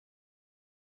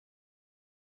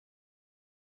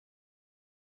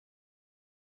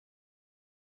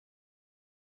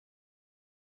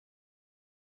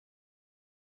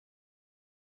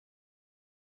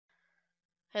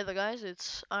Hey there guys,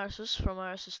 it's Irossus from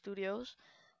Irossus Studios,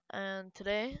 and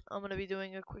today I'm going to be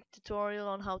doing a quick tutorial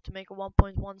on how to make a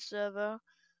 1.1 server.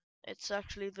 It's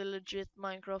actually the legit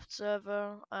Minecraft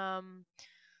server.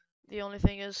 The only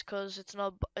thing is because it's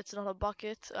not a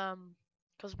bucket,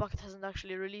 because bucket hasn't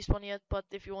actually released one yet. But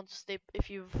if you want to stay, if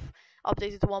you've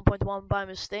updated to 1.1 by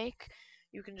mistake,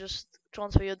 you can just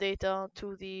transfer your data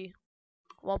to the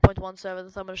 1.1 server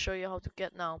that I'm going to show you how to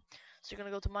get now. So you're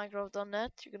going to go to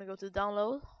minecraft.net, you're going to go to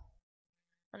download,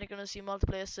 and you're gonna see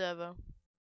multiplayer server,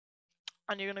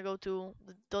 and you're gonna go to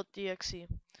the .exe.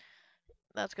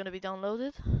 That's gonna be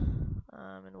downloaded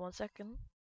in 1 second.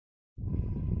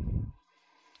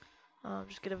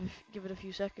 Just give it a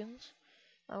few seconds.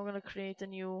 I'm gonna create a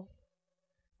new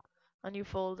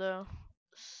folder,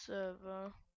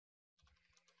 server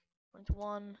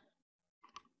 .1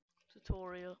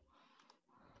 tutorial.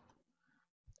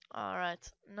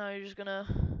 Alright, now you're just gonna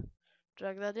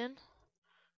drag that in,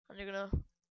 and you're gonna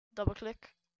double click,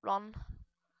 run,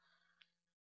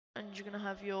 and you're gonna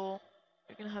have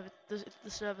the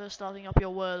server starting up your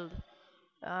world.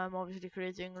 I'm obviously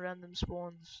creating random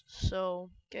spawns. So,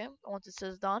 okay, once it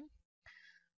says done,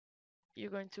 you're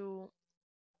going to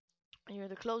you're going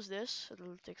to close this.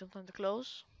 It'll take some time to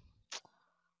close,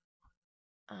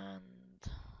 and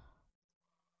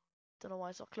don't know why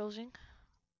it's not closing.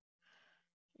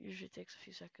 Usually takes a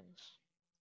few seconds.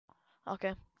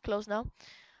 Okay, close now.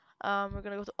 We're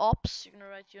gonna go to ops. You're gonna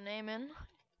write your name in.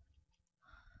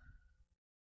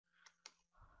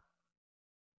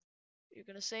 You're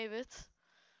gonna save it.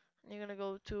 And you're gonna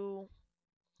go to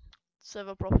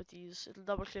server properties. It'll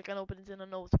double click and open it in a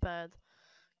notepad.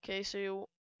 Okay, so you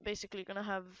basically gonna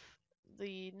have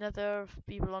the nether.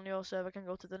 People on your server can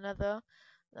go to the nether.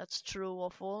 That's true or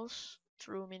false.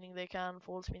 True meaning they can,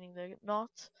 false meaning they're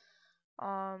not.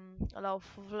 Allow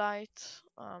flight,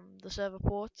 the server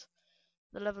port,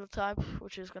 the level type,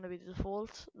 which is going to be the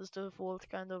default. This default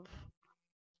kind of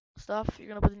stuff. You're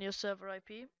going to put in your server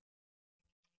IP.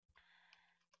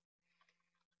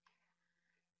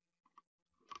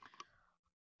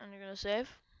 And you're going to save.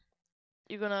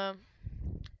 You're going to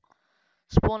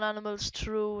spawn animals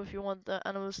true if you want the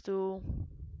animals to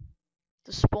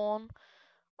spawn.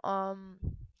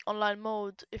 Online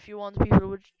mode, if you want people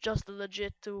with just the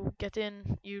legit to get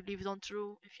in, you leave it on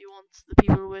true. If you want the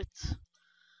people with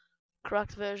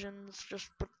cracked versions,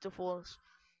 just put it to false.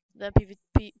 Then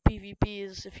PvP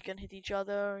is if you can hit each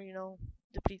other,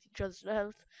 deplete each other's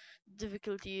health.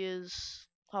 Difficulty is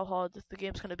how hard the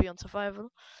game's gonna be on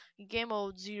survival. Game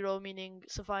mode 0 meaning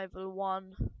survival,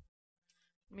 1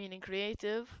 meaning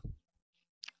creative.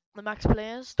 The max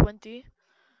players 20.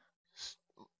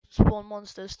 Spawn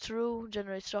monsters true,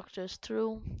 generate structures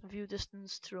true, view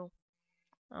distance true.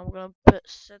 I'm gonna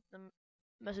set the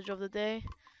message of the day.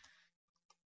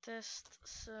 Test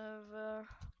server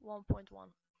 1.1.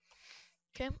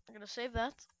 Okay, I'm gonna save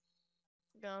that.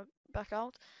 I'm gonna back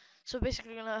out. So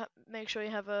basically, you're gonna make sure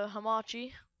you have a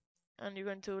Hamachi, and you're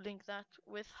going to link that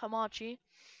with Hamachi.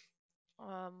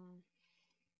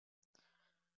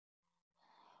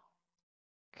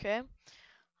 Okay,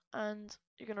 and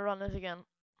you're gonna run it again.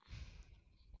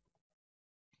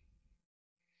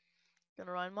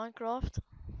 Gonna run Minecraft,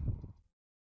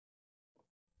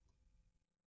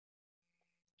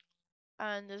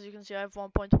 and as you can see, I have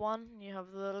 1.1. You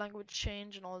have the language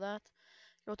change and all that.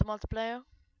 Go to multiplayer,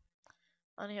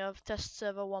 and you have test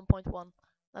server 1.1.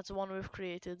 That's the one we've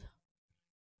created.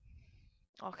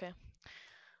 Okay,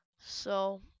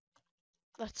 so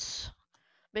that's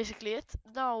basically it.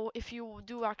 Now, if you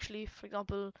do actually, for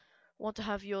example, want to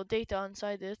have your data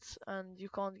inside it and you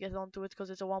can't get onto it because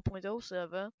it's a 1.0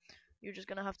 server, you're just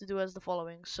gonna have to do as the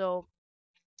following. So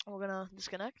we're gonna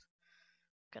disconnect,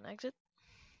 can exit.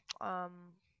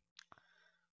 Um,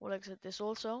 we'll exit this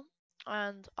also,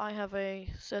 and I have a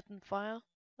certain file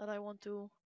that I want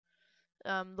to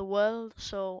the world.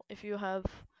 So if you have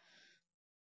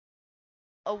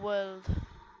a world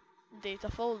data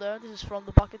folder, this is from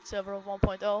the bucket server of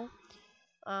 1.0.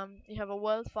 You have a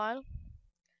world file.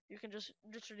 You can just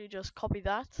literally just copy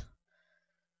that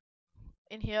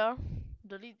in here,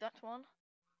 delete that one,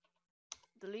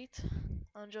 delete,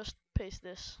 and just paste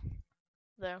this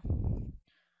there,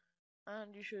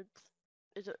 and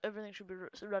everything should be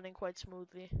running quite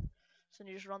smoothly. So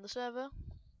you just run the server,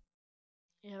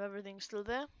 you have everything still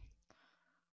there,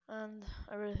 and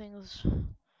everything's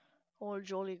all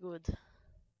jolly good.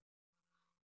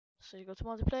 So you go to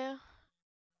multiplayer,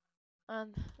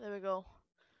 and there we go.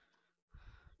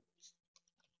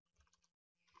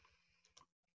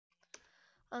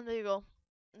 And there you go.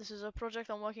 This is a project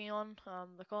I'm working on,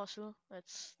 the castle.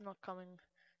 It's not coming.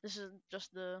 This is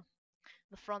just the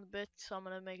the front bit, so I'm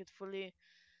gonna make it fully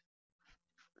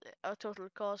a total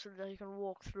castle that you can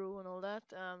walk through and all that.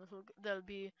 There'll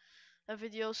be a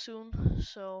video soon,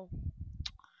 so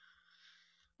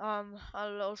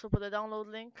I'll also put a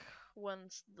download link when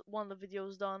the video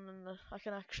is done and I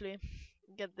can actually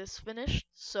get this finished.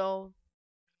 So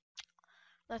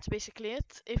that's basically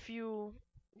it. If you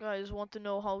guys want to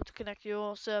know how to connect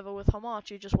your server with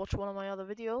Hamachi, just watch one of my other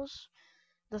videos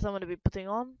that I'm gonna be putting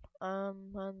on.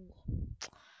 And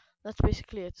that's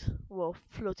basically it. Whoa,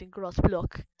 floating grass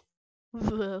block.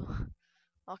 Whoa.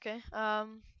 Okay.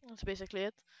 That's basically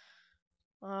it.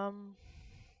 Um.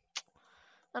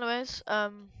 Anyways,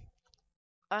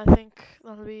 I think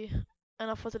that'll be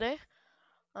enough for today.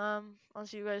 I'll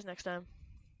see you guys next time.